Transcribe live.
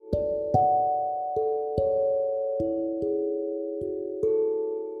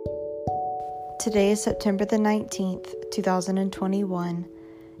Today is September the 19th, 2021,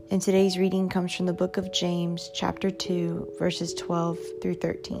 and today's reading comes from the book of James, chapter 2, verses 12 through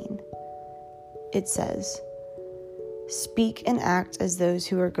 13. It says, "Speak and act as those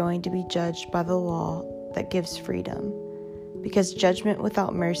who are going to be judged by the law that gives freedom, because judgment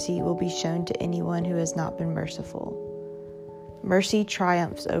without mercy will be shown to anyone who has not been merciful. Mercy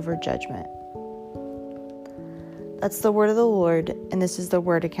triumphs over judgment." That's the word of the Lord, and this is the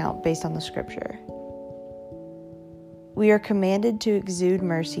word account based on the scripture. We are commanded to exude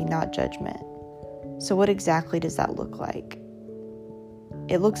mercy, not judgment. So what exactly does that look like?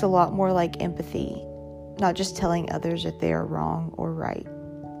 It looks a lot more like empathy, not just telling others that they are wrong or right.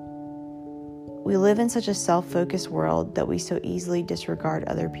 We live in such a self-focused world that we so easily disregard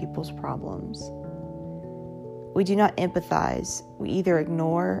other people's problems. We do not empathize, we either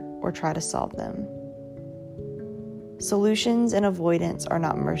ignore or try to solve them. Solutions and avoidance are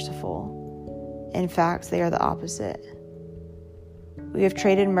not merciful. In fact, they are the opposite. We have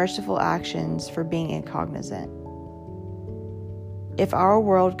traded merciful actions for being incognizant. If our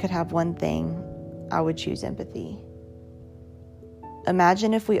world could have one thing, I would choose empathy.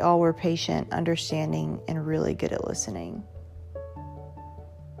 Imagine if we all were patient, understanding, and really good at listening.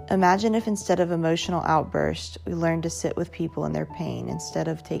 Imagine if instead of emotional outbursts, we learned to sit with people in their pain instead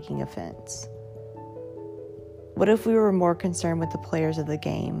of taking offense. What if we were more concerned with the players of the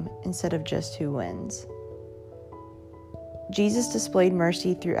game instead of just who wins? Jesus displayed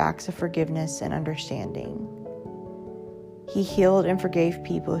mercy through acts of forgiveness and understanding. He healed and forgave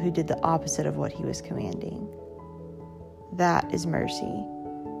people who did the opposite of what he was commanding. That is mercy,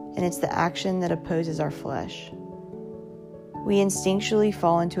 and it's the action that opposes our flesh. We instinctually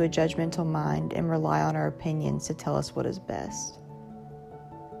fall into a judgmental mind and rely on our opinions to tell us what is best.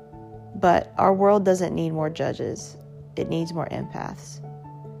 But our world doesn't need more judges. It needs more empaths.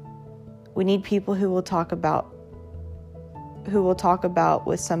 We need people who will talk about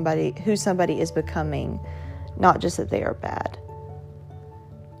with somebody who somebody is becoming, not just that they are bad.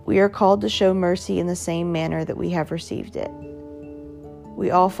 We are called to show mercy in the same manner that we have received it.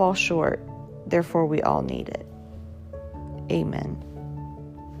 We all fall short, therefore we all need it. Amen.